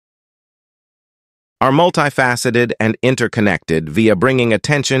are multifaceted and interconnected via bringing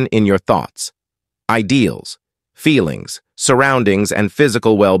attention in your thoughts, ideals, feelings, surroundings, and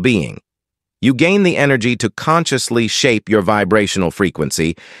physical well-being. You gain the energy to consciously shape your vibrational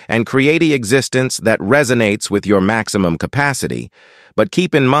frequency and create an existence that resonates with your maximum capacity. But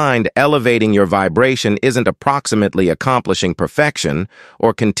keep in mind, elevating your vibration isn't approximately accomplishing perfection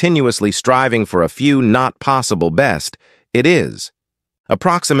or continuously striving for a few not possible best. It is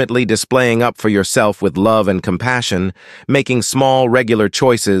approximately displaying up for yourself with love and compassion, making small, regular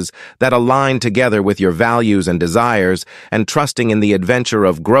choices that align together with your values and desires, and trusting in the adventure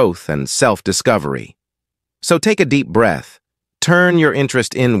of growth and self-discovery. So take a deep breath, turn your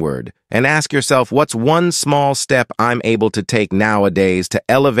interest inward, and ask yourself, what's one small step I'm able to take nowadays to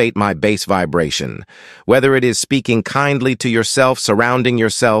elevate my base vibration? Whether it is speaking kindly to yourself, surrounding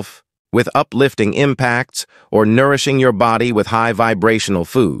yourself with uplifting impacts, or nourishing your body with high vibrational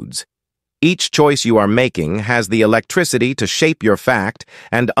foods. Each choice you are making has the electricity to shape your fact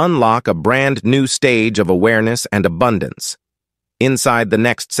and unlock a brand new stage of awareness and abundance. Inside the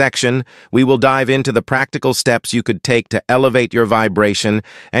next section, we will dive into the practical steps you could take to elevate your vibration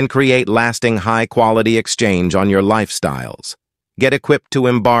and create lasting high-quality exchange on your lifestyles. Get equipped to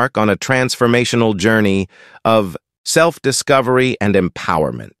embark on a transformational journey of self-discovery and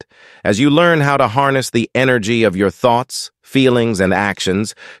empowerment, as you learn how to harness the energy of your thoughts, feelings, and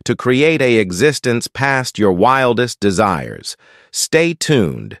actions to create an existence past your wildest desires. Stay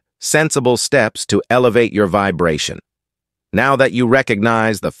tuned. Sensible steps to elevate your vibration. Now that you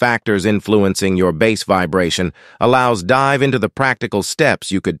recognize the factors influencing your base vibration, dive into the practical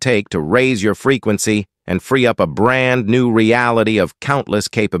steps you could take to raise your frequency and free up a brand new reality of countless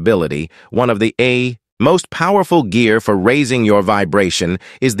capability. One of the most powerful gear for raising your vibration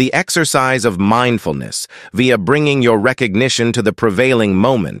is the exercise of mindfulness via bringing your recognition to the prevailing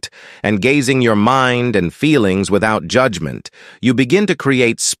moment and gazing your mind and feelings without judgment. You begin to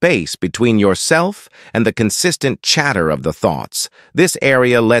create space between yourself and the consistent chatter of the thoughts. This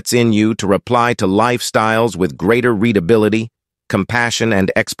area lets in you to reply to lifestyles with greater readability, compassion,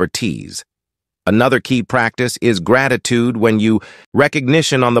 and expertise. Another key practice is gratitude, when you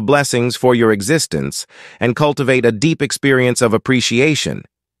recognition on the blessings for your existence and cultivate a deep experience of appreciation.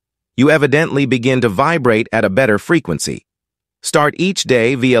 You evidently begin to vibrate at a better frequency. Start each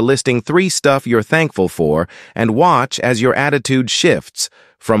day via listing 3 stuff you're thankful for and watch as your attitude shifts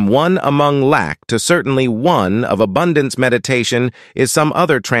from one among lack to certainly one of abundance. Meditation is some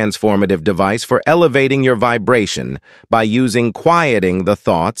other transformative device for elevating your vibration by quieting the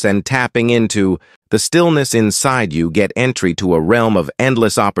thoughts and tapping into the stillness inside you. Get entry to a realm of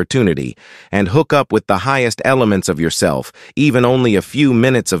endless opportunity and hook up with the highest elements of yourself. Even only a few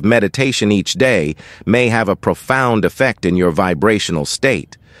minutes of meditation each day may have a profound effect in your vibrational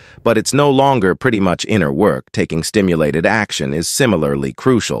state. But it's no longer pretty much inner work. Taking stimulated action is similarly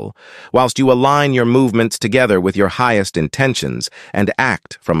crucial. Whilst you align your movements together with your highest intentions and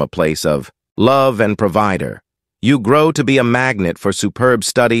act from a place of love and provider, you grow to be a magnet for superb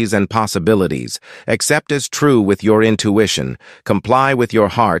studies and possibilities. Accept as true with your intuition, comply with your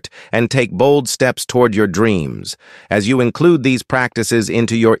heart, and take bold steps toward your dreams as you include these practices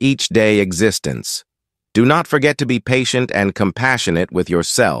into your each-day existence. Do not forget to be patient and compassionate with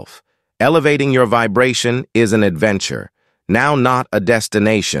yourself. Elevating your vibration is an adventure, now not a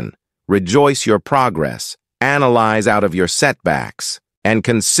destination. Rejoice your progress, analyze out of your setbacks, and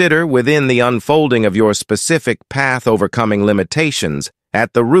consider within the unfolding of your specific path, overcoming limitations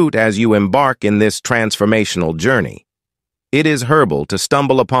at the root as you embark in this transformational journey. It is herbal to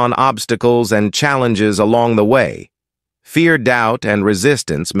stumble upon obstacles and challenges along the way. Fear, doubt, and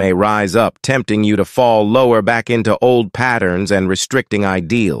resistance may rise up, tempting you to fall lower back into old patterns and restricting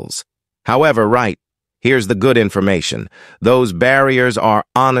ideals. However, here's the good information. Those barriers are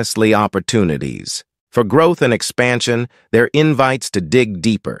honestly opportunities. For growth and expansion, they're invites to dig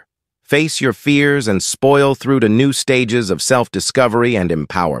deeper. Face your fears and spoil through to new stages of self-discovery and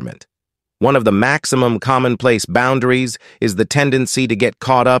empowerment. One of the maximum commonplace boundaries is the tendency to get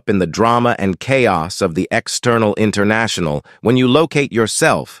caught up in the drama and chaos of the external international. When you locate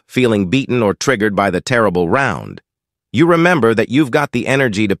yourself feeling beaten or triggered by the terrible round, you remember that you've got the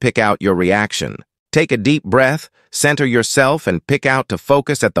energy to pick out your reaction. Take a deep breath, center yourself, and pick out to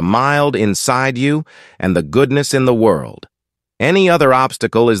focus at the mild inside you and the goodness in the world. Any other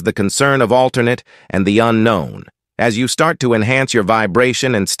obstacle is the concern of alternate and the unknown. As you start to enhance your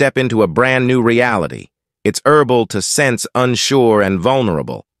vibration and step into a brand new reality, it's herbal to sense unsure and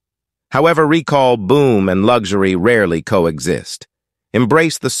vulnerable. However, recall boom and luxury rarely coexist.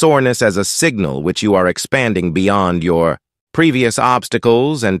 Embrace the soreness as a signal which you are expanding beyond your previous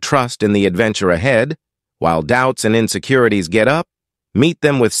obstacles and trust in the adventure ahead. While doubts and insecurities get up, meet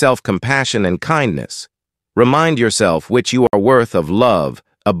them with self-compassion and kindness. Remind yourself which you are worth of love,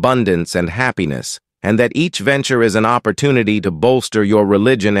 abundance, and happiness, and that each venture is an opportunity to bolster your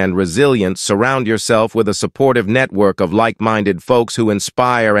religion and resilience. Surround yourself with a supportive network of like-minded folks who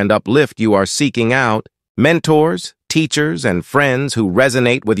inspire and uplift you. Are seeking out mentors, teachers, and friends who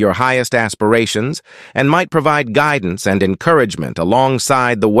resonate with your highest aspirations and might provide guidance and encouragement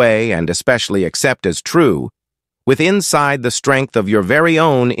alongside the way, and especially accept as true, inside the strength of your very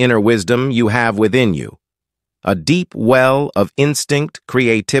own inner wisdom you have within you, a deep well of instinct,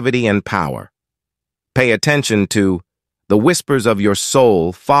 creativity, and power. Pay attention to the whispers of your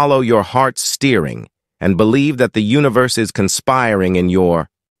soul, follow your heart's steering, and believe that the universe is conspiring in your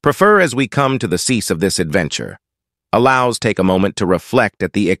prefer. As we come to the cease of this adventure, take a moment to reflect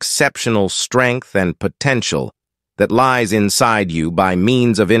at the exceptional strength and potential that lies inside you by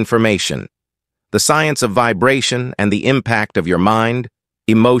means of information, the science of vibration, and the impact of your mind,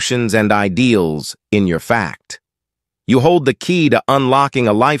 emotions, and ideals in your fact. You hold the key to unlocking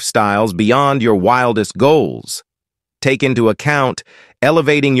a lifestyle beyond your wildest goals. Take into account,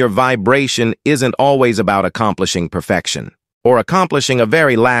 elevating your vibration isn't always about accomplishing perfection or accomplishing a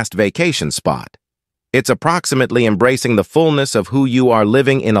very last vacation spot. It's approximately embracing the fullness of who you are,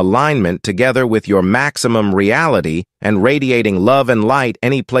 living in alignment together with your maximum reality and radiating love and light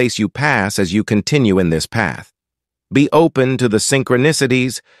any place you pass as you continue in this path. Be open to the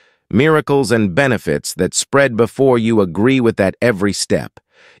synchronicities, miracles, and benefits that spread before you. Agree with that every step,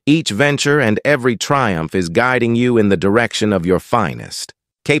 each venture, and every triumph is guiding you in the direction of your finest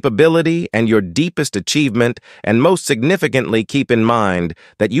capability and your deepest achievement. And most significantly, keep in mind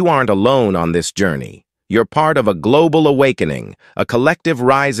that you aren't alone on this journey. You're part of a global awakening, a collective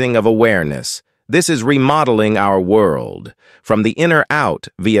rising of awareness. This is remodeling our world from the inner out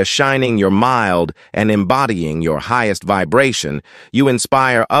via shining your mild and embodying your highest vibration. You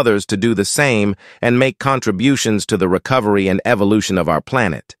inspire others to do the same and make contributions to the recovery and evolution of our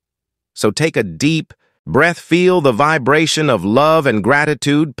planet. So take a deep breath, feel the vibration of love and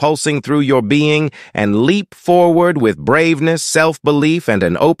gratitude pulsing through your being, and leap forward with braveness, self-belief, and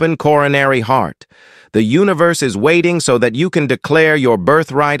an open coronary heart. The universe is waiting so that you can declare your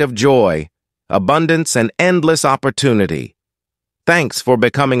birthright of joy, abundance, and endless opportunity. Thanks for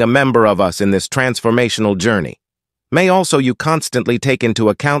becoming a member of us in this transformational journey. May also you constantly take into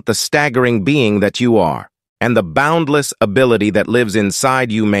account the staggering being that you are and the boundless ability that lives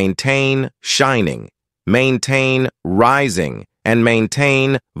inside you. Maintain shining, maintain rising, and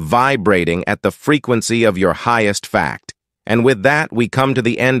maintain vibrating at the frequency of your highest fact. And with that, we come to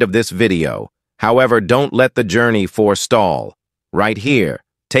the end of this video. However, don't let the journey forestall. Right here,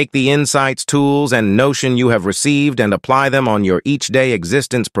 take the insights, tools, and notion you have received and apply them on your each-day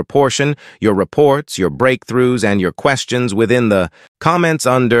existence. Proportion your reports, your breakthroughs, and your questions within the comments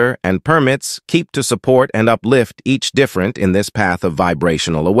under, and permits keep to support and uplift each different in this path of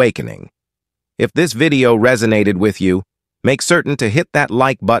vibrational awakening. If this video resonated with you, make certain to hit that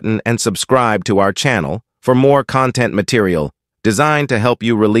like button and subscribe to our channel for more content material designed to help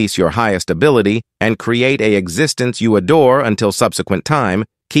you release your highest ability and create an existence you adore. Until subsequent time,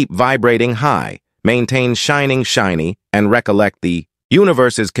 keep vibrating high, maintain shining shiny, and recollect the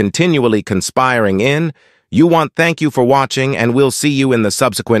universe is continually conspiring in you want. Thank you for watching, and we'll see you in the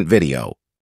subsequent video.